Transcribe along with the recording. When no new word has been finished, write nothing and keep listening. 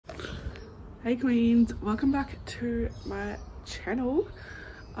Hey queens, welcome back to my channel.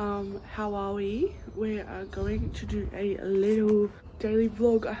 How are we? We are going to do a little daily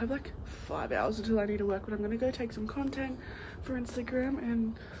vlog. I have like 5 hours until I need to work, but I'm gonna go take some content for Instagram,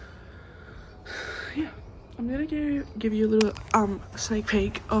 and yeah, I'm gonna give you a little sneak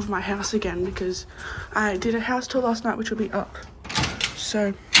peek of my house again, because I did a house tour last night, which will be up.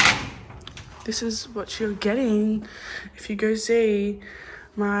 So this is what you're getting if you go see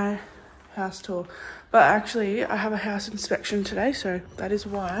my house tour. But actually I have a house inspection today, so that is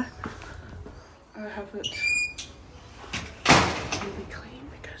why I have it really clean,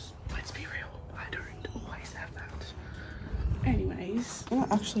 because let's be real, I don't always have that. Anyways, I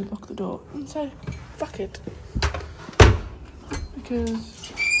might actually lock the door and say fuck it,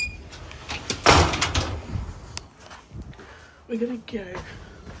 because we're gonna go.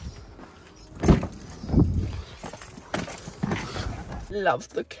 Love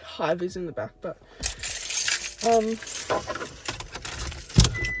the hivers in the back, but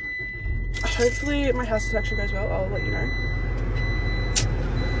hopefully my house inspection goes well. I'll let you know.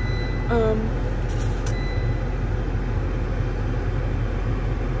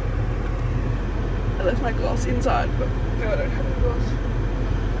 I left my gloss inside, but no, I don't have any gloss.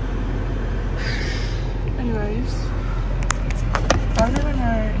 Anyways, I don't even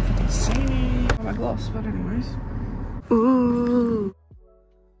know if you can see me on my gloss, but anyways. Ooh.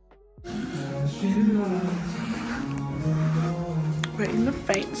 We're in the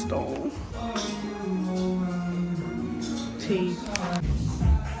faint stall. Tea.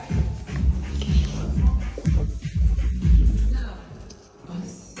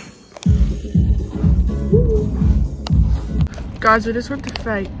 Guys, we just went to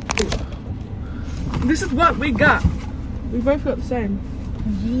Fate. This is what we got. We both got the same.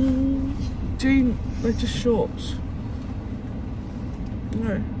 Jeans, like just shorts.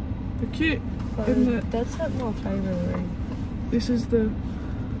 No, they're cute. That's not my favorite ring. This is the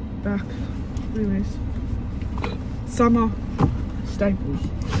back. Anyways, summer staples.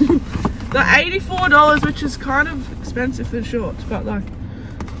 They're $84, which is kind of expensive for shorts, but like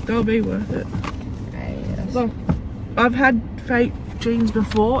they'll be worth it. Yes. Look, I've had fake jeans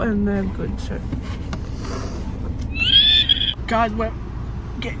before and they're good too. Guys, we're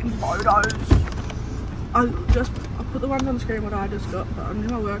getting photos. I put the ones on the screen what I just got, but I'm in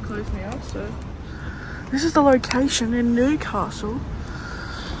my work clothes now, so this is the location in Newcastle.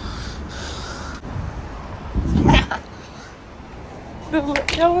 The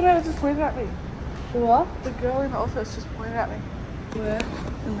girl in there just pointed at me. What? The girl in the office just pointed at me. Where?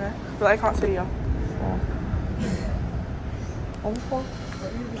 In there. But I can't see you. Oh.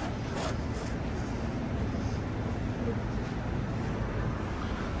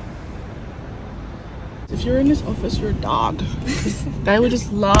 If you're in this office, you're a dog. They were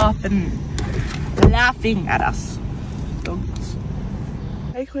just laughing at us. Dogs.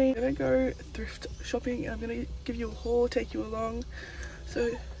 Hey queen, I'm gonna go thrift shopping and I'm gonna give you a haul, take you along.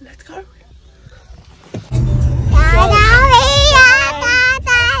 So let's go.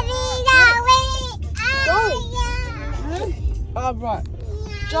 Right.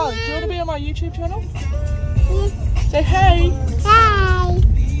 Charlie, do you want to be on my YouTube channel? Yes. Say hey. Hi.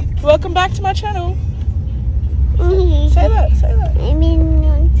 Welcome back to my channel. Say that, say that. I'm in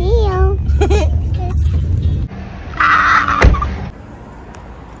your deal.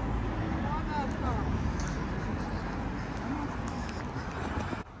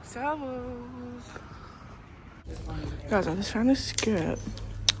 Guys, I just found this skirt.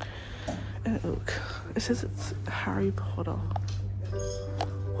 And look, it says it's Harry Potter.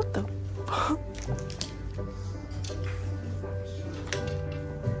 What the fuck?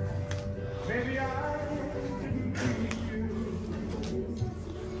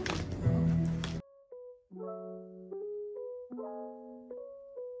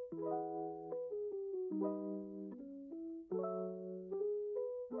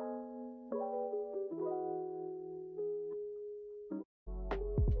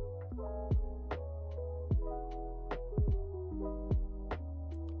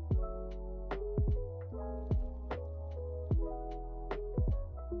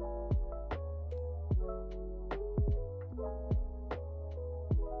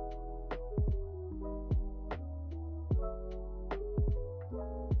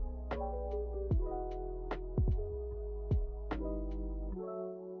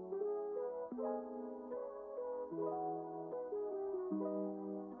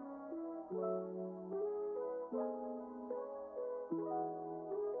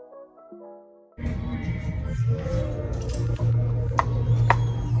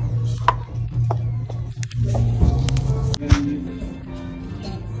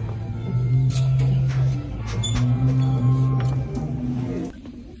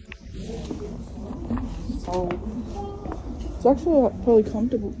 It's actually like probably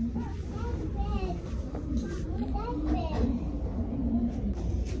comfortable.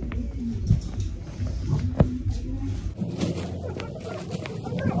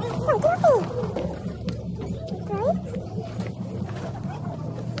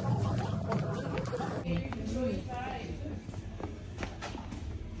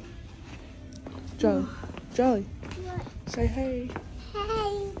 Jolie, Jolie, say hey.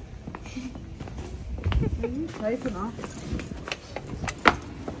 Hey. Safe enough.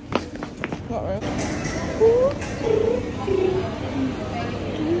 Not really.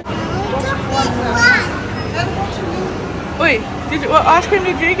 Wait, what ice cream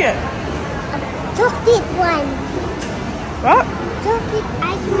did you get? Chocolate one. What? Chocolate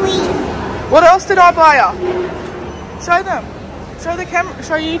ice cream. What else did I buy you? Show them. Show the camera.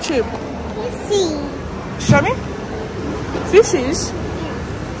 Show YouTube. See. Show me. Fishies?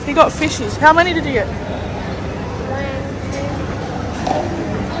 He got fishies. How many did you get? 1, 2.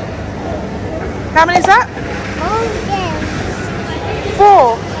 How many is that? Oh,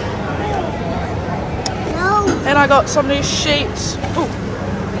 4. no. And I got some new sheets. Ooh.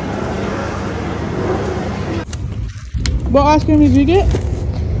 What ice cream did you get?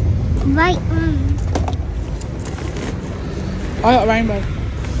 Right on. I got rainbow.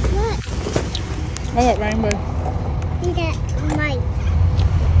 What? I got rainbow. You got white.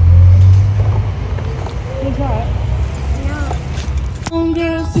 What's that? No. Some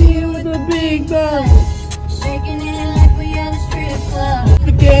girls here with a big butt. Shaking it like we at a strip club.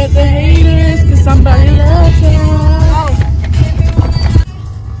 Forget the haters, cause somebody loves you.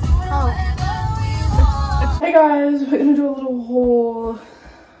 Hey guys, we're gonna do a little haul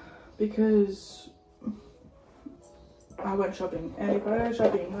because I went shopping, and if I go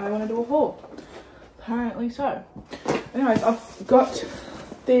shopping, I want to do a haul. Apparently so. Anyways, I've got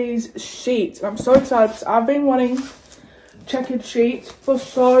these sheets. I'm so excited because I've been wanting checkered sheets for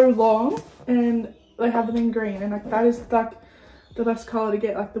so long, and they have them in green, and like that is like the best color to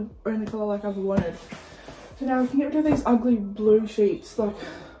get, like the only color like I've wanted. So now we can get rid of these ugly blue sheets. Like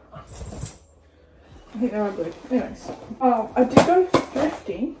I think they're ugly. Anyways, I did go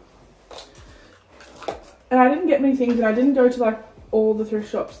thrifting, and I didn't get many things, and I didn't go to like all the thrift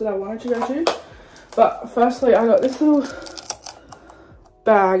shops that I wanted to go to. But firstly, I got this little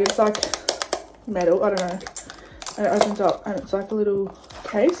bag. It's like metal, I don't know. And it opens up, and it's like a little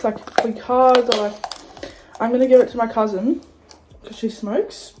case, like for cards, or like, I'm gonna give it to my cousin because she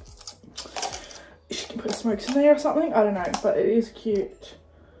smokes. She can put smokes in there or something, I don't know, but it is cute.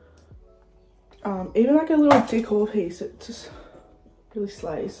 Even like a little decor piece, it just really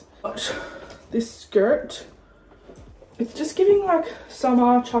slays. But this skirt, it's just giving like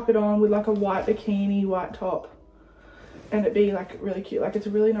summer, chuck it on with like a white bikini, white top, and it be like really cute. Like it's a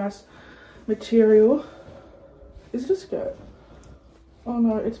really nice material. Is it a skirt? Oh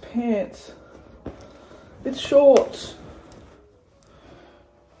no, it's pants. It's shorts.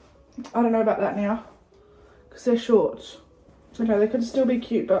 I don't know about that now because they're shorts. Okay, they could still be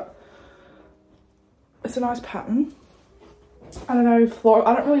cute, but it's a nice pattern. I don't know, floral.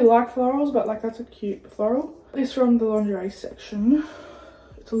 I don't really like florals, but like that's a cute floral. This from the lingerie section.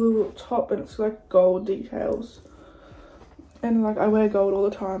 It's a little top, and it's like gold details. And like I wear gold all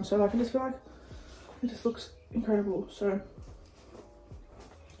the time, so like I just feel like it just looks incredible. So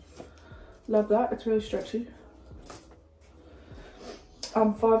love that. It's really stretchy.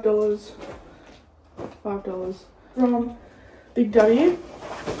 $5 from Big W.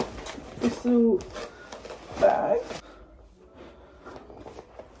 This little bag.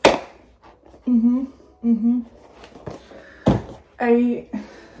 A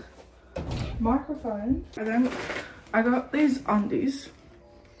microphone, and then I got these undies,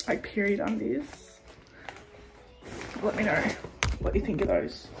 like period undies. Let me know what you think of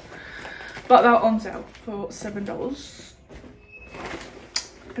those. But they're on sale for $7.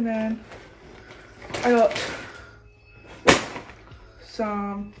 And then I got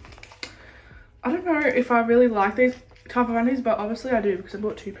some, I don't know if I really like these type of undies, but obviously I do because I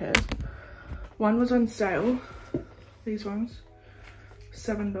bought 2 pairs. One was on sale, these ones,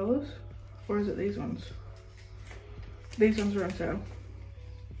 $7, or is it these ones? These ones are on sale.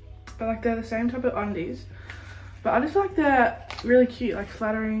 But like they're the same type of undies, but I just feel like they're really cute, like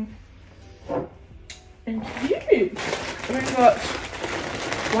flattering and cute. And then got,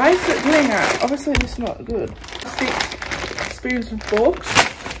 why is it doing that? Obviously this is not good. Spoons and forks,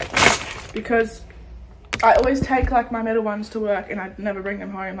 because I always take like my metal ones to work and I never bring them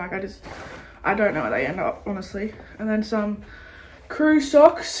home. Like I don't know where they end up, honestly. And then some crew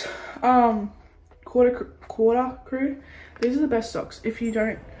socks, quarter crew. These are the best socks if you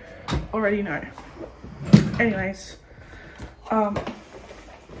don't already know. Anyways, I'm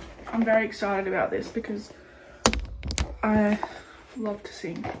very excited about this because I love to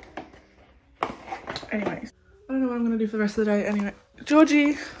sing. Anyways, I don't know what I'm gonna do for the rest of the day. Anyway,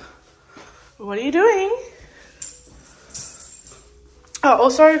 Georgie, what are you doing? Oh,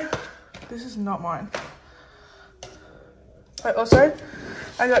 also, this is not mine. I got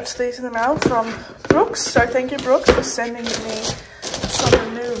these in the mail from Brooks, so thank you, Brooks, for sending me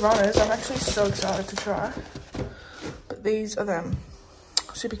some new runners. I'm actually so excited to try. But these are them.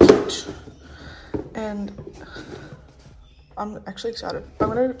 Super cute. And I'm actually excited. I'm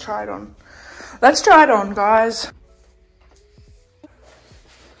gonna try it on. Let's try it on, guys.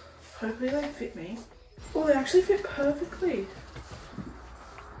 Hopefully they fit me. Oh, they actually fit perfectly.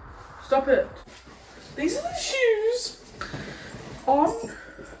 Stop it. These are the shoes on.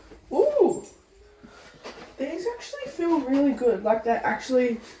 Ooh. These actually feel really good. Like they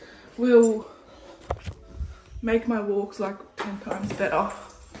actually will make my walks like 10 times better.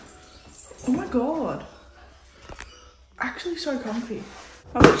 Oh my god. Actually so comfy.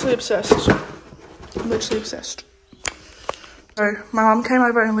 I'm literally obsessed. I'm literally obsessed. So my mum came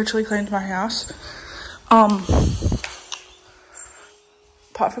over and literally cleaned my house. Apart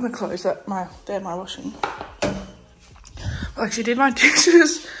from the clothes that they're my washing. Like she did my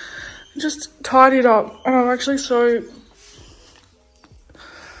dishes, just tidied up, and I'm actually so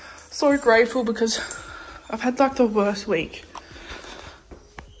grateful because I've had like the worst week.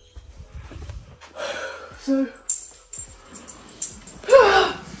 So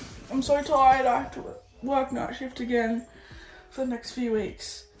I'm so tired. I have to work night shift again for the next few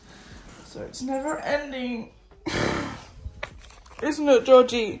weeks. So it's never ending. Isn't it,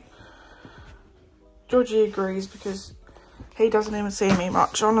 Georgie? Georgie agrees because he doesn't even see me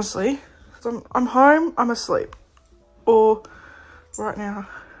much, honestly. I'm home, I'm asleep. Or right now,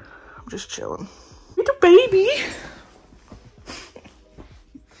 I'm just chilling. Little baby.